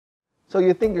So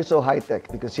you think you're so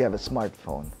high-tech because you have a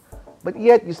smartphone. But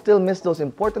yet you still miss those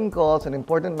important calls and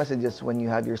important messages when you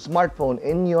have your smartphone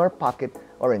in your pocket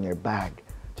or in your bag.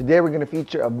 Today we're going to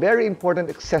feature a very important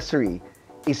accessory,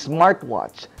 a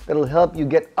smartwatch that will help you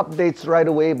get updates right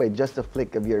away by just a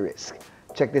flick of your wrist.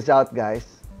 Check this out, guys.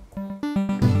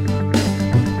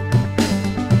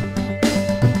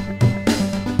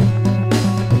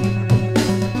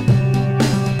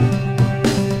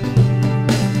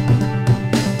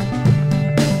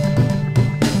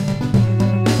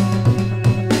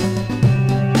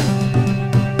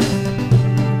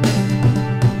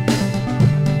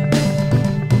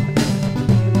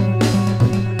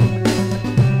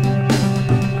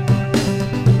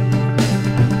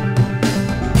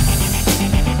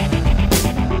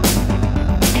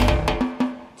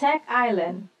 Tech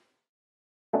Island.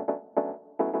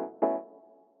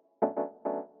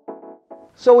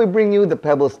 So we bring you the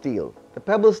Pebble Steel. The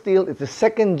Pebble Steel is the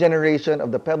second generation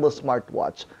of the Pebble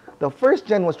smartwatch. The first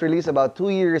gen was released about 2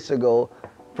 years ago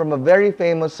from a very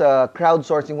famous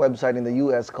crowdsourcing website in the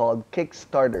US called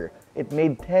Kickstarter. It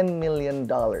made $10 million.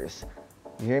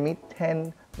 You hear me?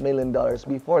 $10 million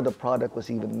before the product was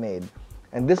even made.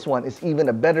 And this one is even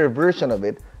a better version of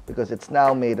it because it's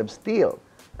now made of steel,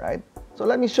 right? So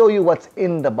let me show you what's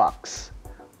in the box.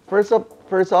 First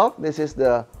off, this is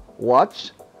the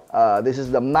watch. This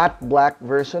is the matte black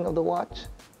version of the watch.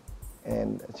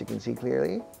 And as you can see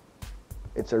clearly,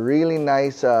 it's a really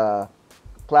nice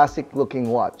classic looking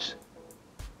watch.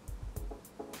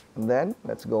 And then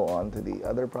let's go on to the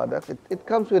other products. It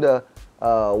comes with a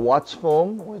watch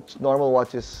foam, which normal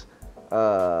watches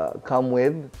come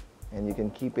with. And you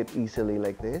can keep it easily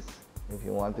like this if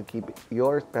you want to keep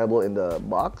your Pebble in the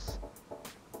box.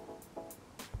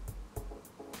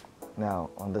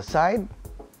 Now, on the side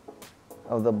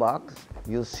of the box,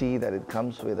 you'll see that it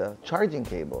comes with a charging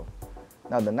cable.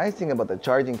 Now, the nice thing about the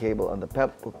charging cable on the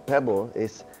Pebble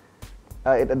is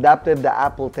it adapted the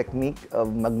Apple technique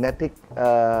of magnetic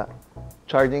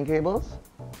charging cables.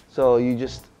 So you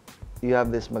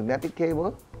have this magnetic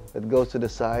cable that goes to the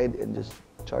side and just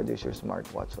charges your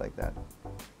smartwatch like that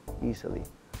easily.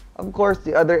 Of course,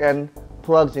 the other end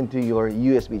plugs into your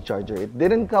USB charger. It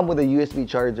didn't come with a USB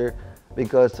charger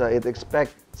because it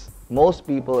expects most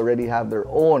people already have their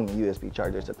own USB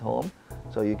chargers at home.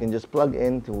 So you can just plug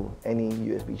into any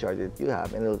USB charger that you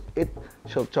have and it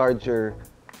shall charge your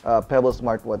Pebble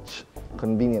smartwatch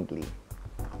conveniently.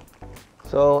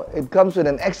 So it comes with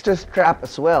an extra strap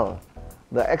as well.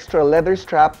 The extra leather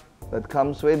strap that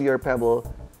comes with your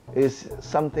Pebble is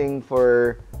something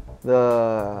for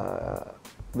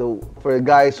for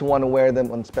guys who want to wear them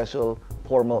on special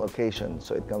formal occasions.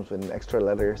 So it comes with an extra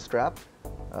leather strap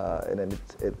and then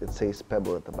it says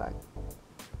Pebble at the back.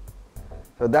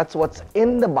 So that's what's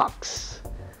in the box.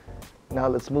 Now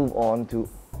let's move on to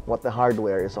what the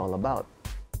hardware is all about.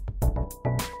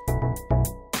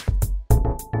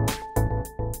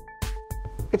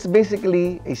 It's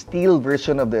basically a steel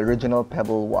version of the original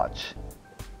Pebble watch.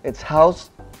 It's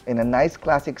housed in a nice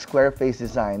classic square face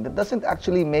design that doesn't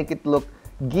actually make it look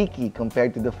geeky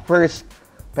compared to the first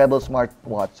Pebble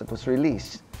smartwatch that was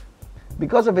released.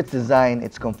 Because of its design,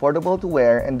 it's comfortable to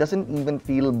wear and doesn't even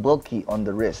feel bulky on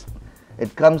the wrist.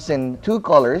 It comes in two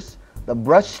colors, the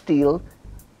brushed steel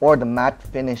or the matte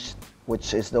finish,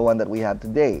 which is the one that we have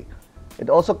today. It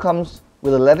also comes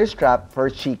with a leather strap for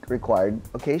chic required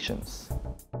occasions.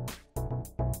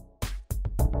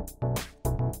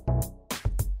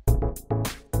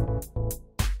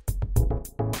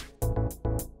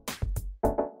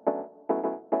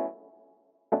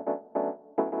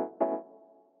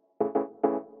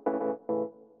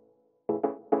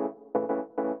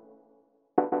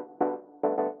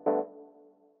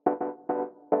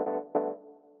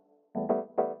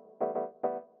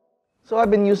 So I've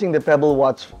been using the Pebble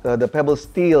watch, the Pebble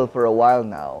Steel for a while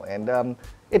now, and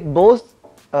it boasts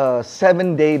a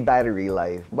 7-day battery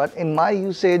life. But in my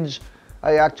usage,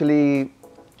 I actually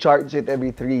charge it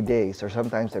every 3 days or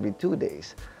sometimes every 2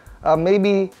 days.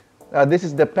 Maybe this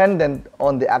is dependent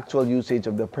on the actual usage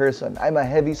of the person. I'm a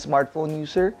heavy smartphone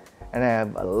user, and I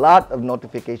have a lot of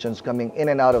notifications coming in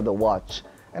and out of the watch.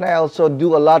 And I also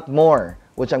do a lot more,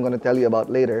 which I'm going to tell you about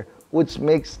later, which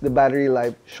makes the battery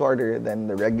life shorter than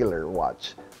the regular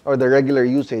watch or the regular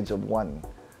usage of one.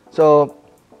 So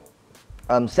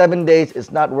 7 days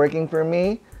is not working for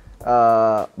me,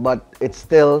 but it's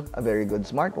still a very good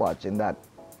smartwatch in that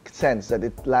sense that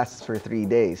it lasts for 3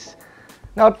 days.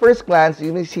 Now at first glance,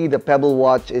 you may see the Pebble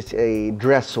watch is a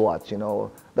dress watch, you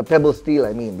know, the Pebble Steel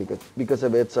I mean, because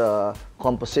of its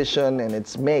composition and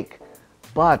its make,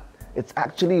 but it's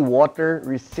actually water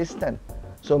resistant.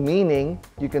 So meaning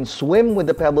you can swim with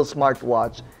the Pebble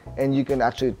smartwatch and you can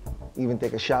actually even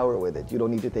take a shower with it. You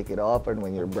don't need to take it off and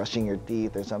when you're brushing your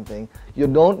teeth or something. You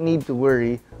don't need to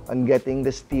worry on getting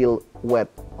the steel wet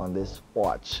on this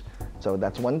watch. So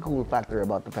that's one cool factor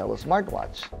about the Pebble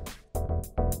smartwatch.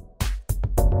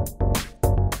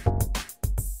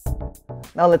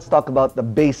 Now let's talk about the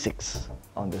basics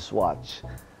on this watch.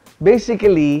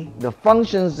 Basically, the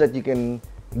functions that you can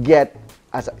get,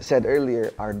 as I said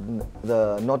earlier, are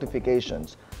the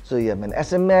notifications. So you have an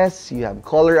SMS, you have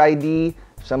caller ID.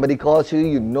 If somebody calls you,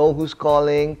 you know who's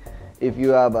calling. If you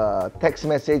have a text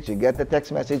message, you get the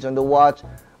text message on the watch.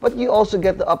 But you also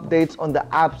get the updates on the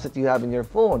apps that you have in your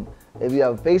phone. If you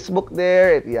have Facebook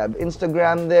there, if you have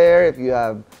Instagram there, if you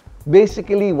have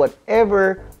basically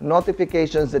whatever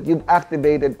notifications that you've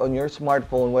activated on your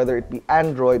smartphone, whether it be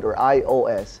Android or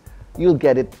iOS, you'll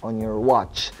get it on your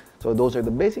watch. So those are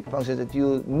the basic functions that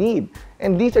you need.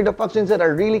 And these are the functions that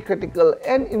are really critical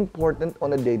and important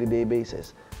on a day-to-day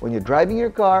basis. When you're driving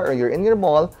your car or you're in your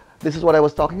mall, this is what I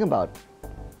was talking about.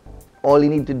 All you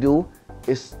need to do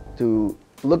is to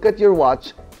look at your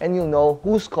watch and you'll know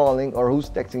who's calling or who's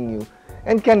texting you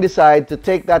and can decide to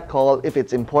take that call if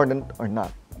it's important or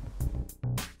not.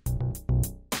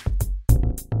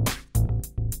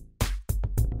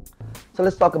 So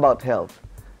let's talk about health.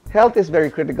 Health is very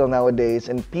critical nowadays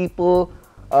and people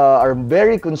are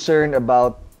very concerned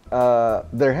about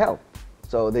their health.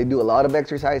 So they do a lot of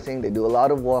exercising, they do a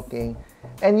lot of walking,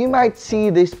 and you might see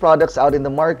these products out in the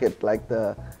market like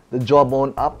the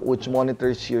Jawbone app, which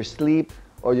monitors your sleep,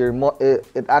 or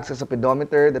it acts as a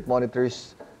pedometer that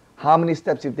monitors how many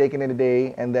steps you've taken in a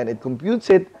day, and then it computes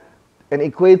it and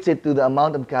equates it to the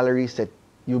amount of calories that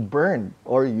you burned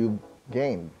or you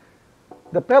gained.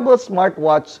 The Pebble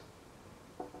smartwatch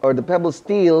or the Pebble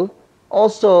Steel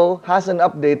also has an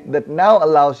update that now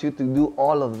allows you to do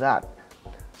all of that.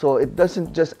 So it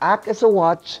doesn't just act as a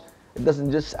watch, it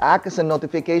doesn't just act as a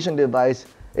notification device,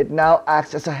 it now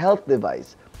acts as a health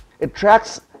device. It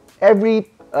tracks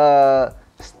every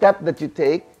step that you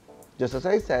take, just as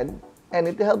I said, and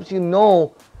it helps you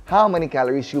know how many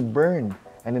calories you burn.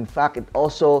 And in fact, it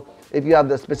also, if you have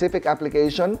the specific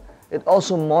application, it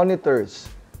also monitors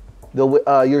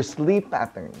your sleep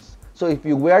patterns. So if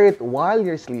you wear it while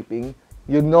you're sleeping,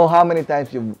 you know how many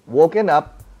times you've woken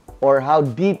up or how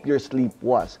deep your sleep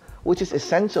was, which is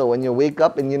essential when you wake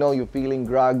up and you know you're feeling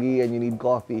groggy and you need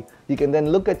coffee. You can then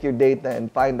look at your data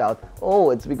and find out, oh,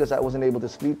 it's because I wasn't able to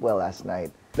sleep well last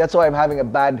night. That's why I'm having a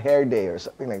bad hair day or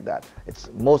something like that.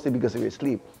 It's mostly because of your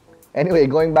sleep. Anyway,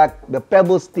 going back, the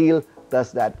Pebble Steel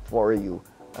does that for you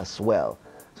as well.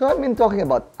 So I've been talking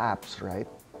about apps, right?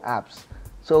 Apps.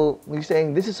 So you're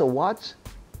saying this is a watch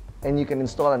and you can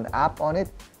install an app on it?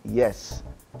 Yes.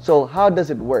 So how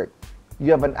does it work? You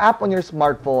have an app on your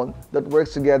smartphone that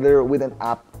works together with an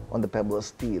app on the Pebble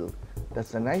Steel.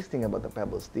 That's the nice thing about the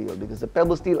Pebble Steel, because the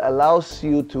Pebble Steel allows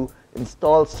you to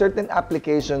install certain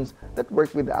applications that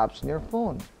work with the apps on your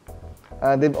phone.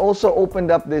 They've also opened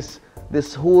up this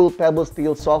whole Pebble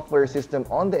Steel software system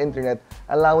on the internet,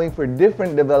 allowing for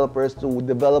different developers to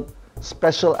develop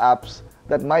special apps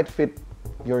that might fit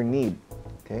your need.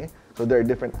 Okay? So there are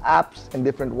different apps and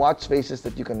different watch faces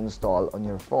that you can install on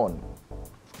your phone.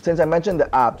 Since I mentioned the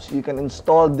apps, you can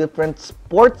install different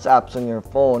sports apps on your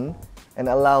phone and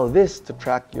allow this to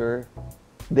track your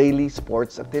daily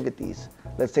sports activities.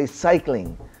 Let's say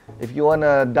cycling. If you want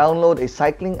to download a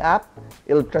cycling app,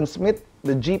 it'll transmit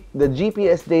the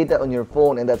GPS data on your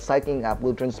phone, and that cycling app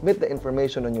will transmit the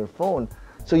information on your phone.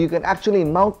 So you can actually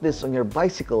mount this on your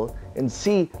bicycle and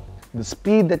see the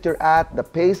speed that you're at, the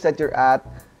pace that you're at,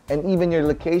 and even your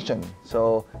location.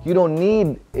 So you don't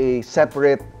need a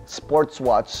separate sports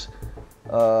watch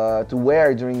to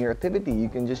wear during your activity. You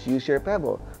can just use your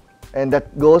Pebble. And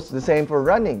that goes the same for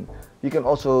running. You can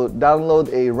also download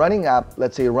a running app,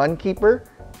 let's say Runkeeper,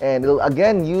 and it'll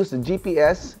again use the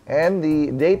GPS and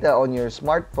the data on your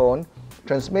smartphone,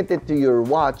 transmit it to your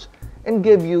watch, and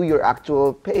give you your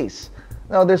actual pace.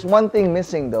 Now there's one thing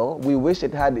missing though. We wish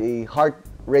it had a heart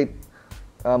rate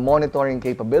monitoring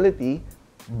capability,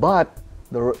 but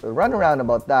the runaround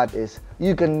about that is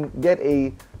you can get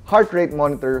a heart rate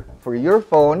monitor for your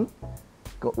phone,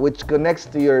 which connects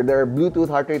to there are Bluetooth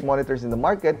heart rate monitors in the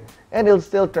market, and it'll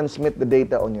still transmit the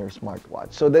data on your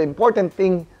smartwatch. So the important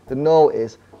thing to know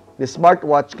is the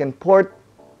smartwatch can port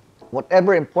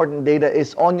whatever important data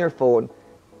is on your phone,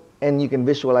 and you can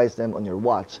visualize them on your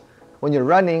watch. When you're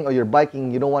running or you're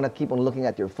biking, you don't want to keep on looking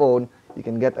at your phone. You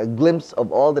can get a glimpse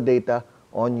of all the data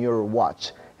on your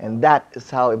watch. And that is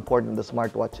how important the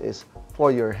smartwatch is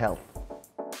for your health.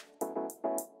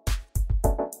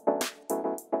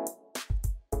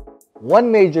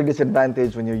 One major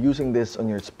disadvantage when you're using this on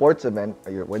your sports event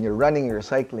or when you're running or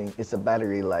cycling is the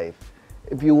battery life.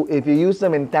 If you use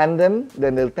them in tandem,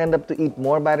 then they'll tend up to eat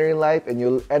more battery life and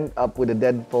you'll end up with a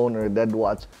dead phone or a dead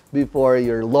watch before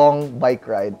your long bike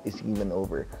ride is even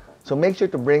over. So make sure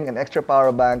to bring an extra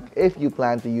power bank if you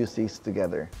plan to use these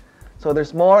together. So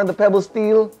there's more on the Pebble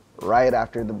Steel right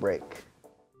after the break.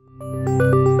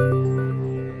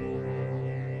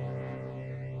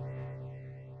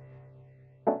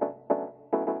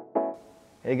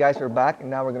 Hey guys, we're back and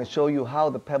now we're going to show you how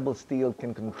the Pebble Steel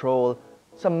can control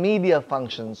some media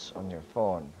functions on your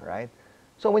phone, right?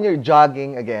 So when you're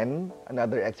jogging, again,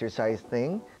 another exercise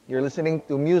thing, you're listening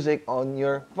to music on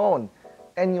your phone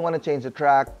and you want to change the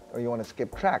track or you want to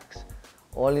skip tracks.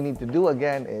 All you need to do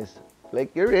again is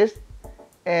flick your wrist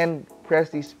and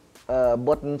press these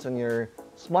buttons on your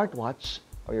smartwatch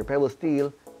or your Pebble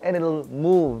Steel and it'll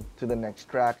move to the next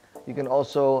track. You can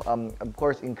also, of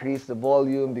course, increase the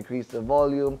volume, decrease the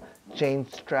volume,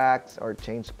 change tracks, or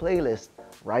change playlists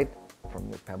right from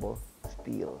your Pebble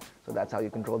Steel. So that's how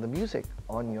you control the music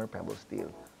on your Pebble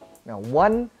Steel. Now,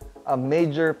 one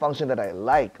major function that I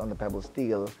like on the Pebble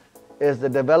Steel is the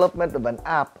development of an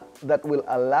app that will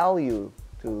allow you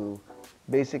to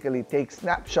basically take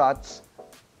snapshots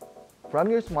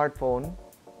from your smartphone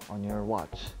on your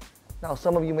watch. Now,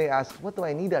 some of you may ask, what do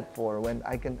I need that for when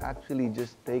I can actually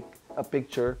just take a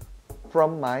picture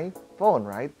from my phone,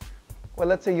 right? Well,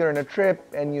 let's say you're on a trip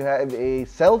and you have a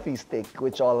selfie stick,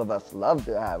 which all of us love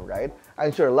to have, right?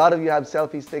 I'm sure a lot of you have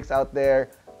selfie sticks out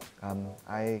there.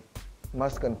 I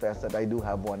must confess that I do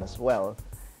have one as well.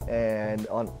 And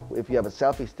if you have a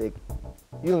selfie stick,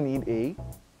 you'll need a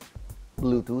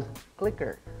Bluetooth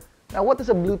clicker. Now, what does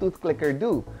a Bluetooth clicker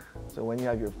do? So when you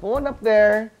have your phone up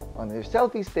there on your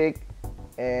selfie stick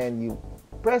and you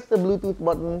press the Bluetooth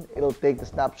button, it'll take the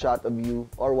snapshot of you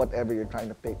or whatever you're trying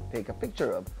to take a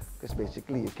picture of. Because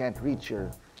basically you can't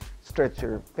stretch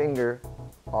your finger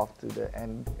off to the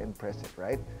end and press it,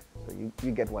 right? So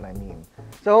you get what I mean.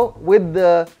 So with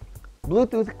the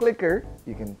Bluetooth clicker,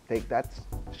 you can take that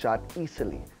shot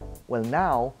easily. Well,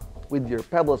 now with your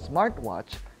Pebble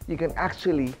smartwatch, you can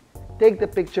actually take the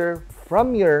picture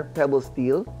from your Pebble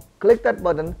Steel, click that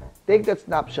button, take that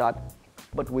snapshot,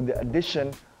 but with the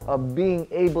addition of being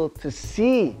able to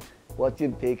see what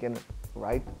you've taken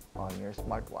right on your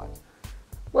smartwatch.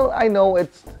 Well, I know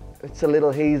it's a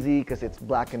little hazy because it's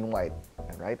black and white,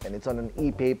 right? And it's on an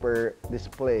e-paper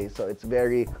display, so it's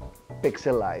very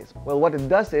pixelized. Well, what it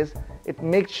does is it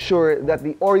makes sure that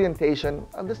the orientation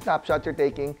of the snapshot you're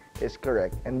taking is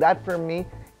correct. And that for me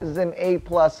is an A+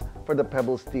 for the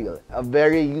Pebble Steel, a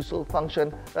very useful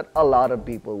function that a lot of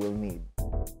people will need.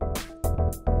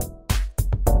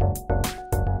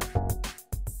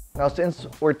 Now, since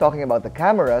we're talking about the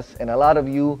cameras, and a lot of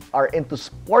you are into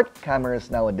sport cameras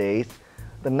nowadays,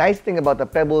 the nice thing about the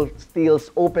Pebble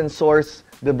Steel's open source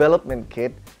development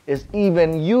kit is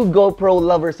even you GoPro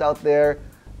lovers out there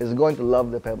is going to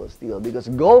love the Pebble Steel because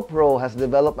GoPro has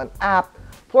developed an app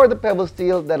for the Pebble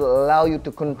Steel that will allow you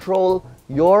to control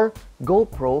your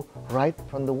GoPro right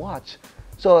from the watch.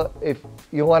 So if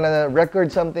you want to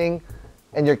record something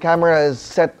and your camera is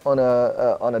set on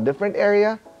a different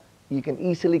area, you can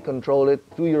easily control it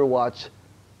through your watch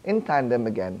in tandem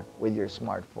again with your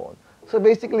smartphone. So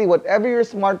basically, whatever your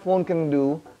smartphone can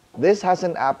do, this has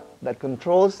an app that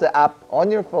controls the app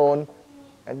on your phone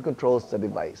and controls the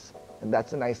device. And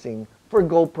that's a nice thing for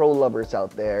GoPro lovers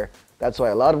out there. That's why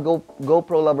a lot of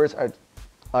GoPro lovers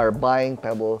are buying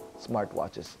Pebble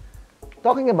smartwatches.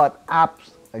 Talking about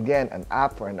apps, again, an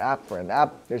app for an app for an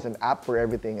app. There's an app for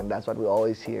everything, and that's what we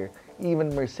always hear.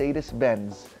 Even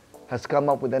Mercedes-Benz has come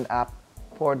up with an app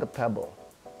for the Pebble.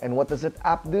 And what does that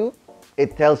app do?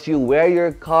 It tells you where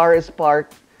your car is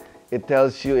parked. It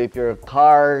tells you if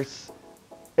your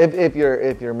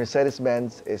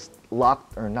Mercedes-Benz is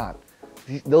locked or not.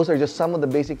 Those are just some of the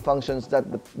basic functions that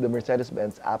the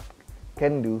Mercedes-Benz app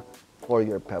can do for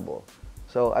your Pebble.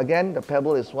 So again, the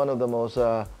Pebble is one of the most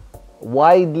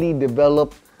widely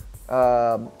developed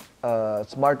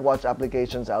smartwatch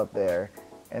applications out there,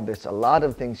 and there's a lot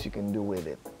of things you can do with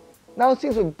it. Now,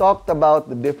 since we've talked about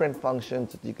the different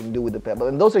functions that you can do with the Pebble,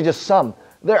 and those are just some,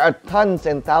 there are tons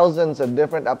and thousands of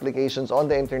different applications on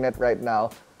the internet right now.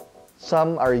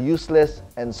 Some are useless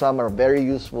and some are very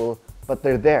useful, but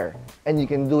they're there, and you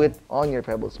can do it on your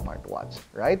Pebble smartwatch,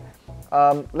 right?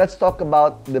 Let's talk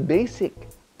about the basic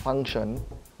function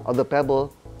of the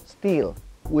Pebble Steel,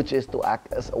 which is to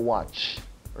act as a watch,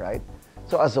 right?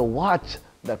 So as a watch,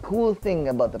 the cool thing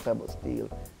about the Pebble Steel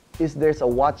is there's a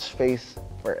watch face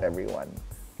for everyone.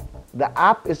 The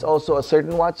app is also a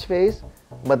certain watch face,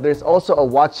 but there's also a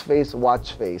watch face.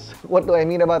 What do I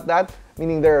mean about that?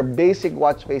 Meaning there are basic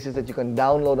watch faces that you can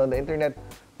download on the internet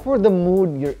for the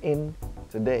mood you're in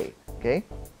today, okay?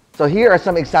 So here are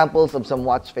some examples of some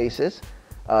watch faces.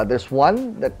 There's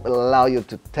one that will allow you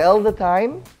to tell the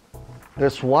time.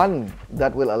 There's one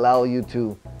that will allow you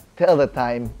to tell the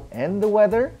time and the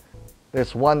weather.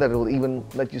 There's one that will even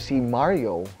let you see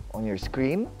Mario on your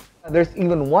screen. There's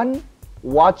even one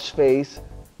watch face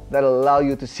that will allow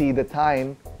you to see the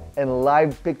time and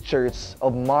live pictures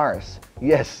of Mars.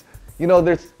 Yes, you know,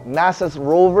 there's NASA's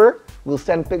rover will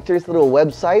send pictures through a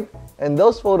website, and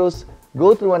those photos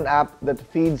go through an app that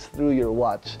feeds through your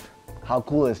watch. How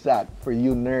cool is that for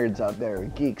you nerds out there,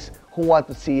 geeks, who want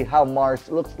to see how Mars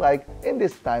looks like in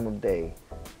this time of day?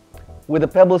 With the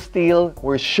Pebble Steel,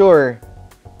 we're sure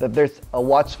that there's a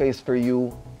watch face for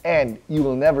you, and you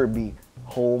will never be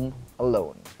home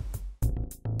alone.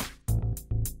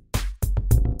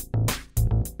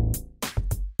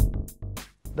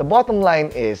 The bottom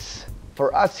line is,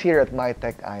 for us here at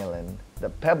MyTech Island, the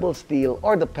Pebble Steel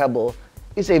or the Pebble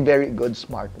is a very good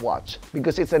smartwatch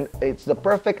because it's the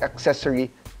perfect accessory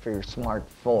for your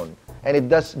smartphone. And it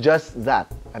does just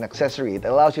that, an accessory. It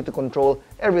allows you to control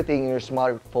everything in your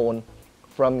smartphone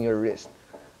from your wrist.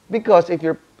 Because if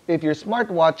your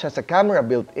smartwatch has a camera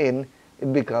built in,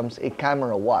 it becomes a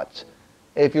camera watch.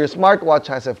 If your smartwatch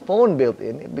has a phone built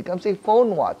in, it becomes a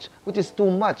phone watch, which is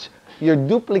too much. You're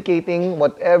duplicating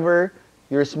whatever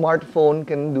your smartphone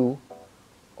can do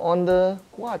on the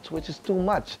watch, which is too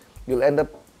much. You'll end up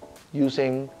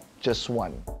using just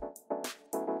one.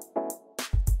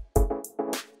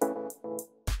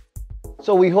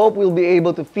 So we hope we'll be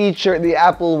able to feature the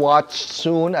Apple Watch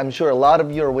soon. I'm sure a lot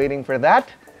of you are waiting for that.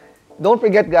 Don't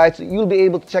forget, guys, you'll be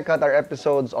able to check out our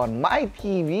episodes on my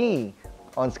TV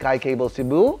on Sky Cable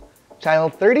Cebu, channel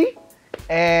 30,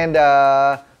 and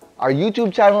our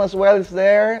YouTube channel as well is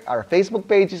there, our Facebook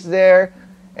page is there,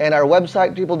 and our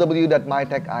website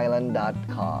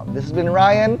www.mytechisland.com. This has been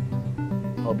Ryan.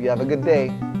 Hope you have a good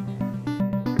day.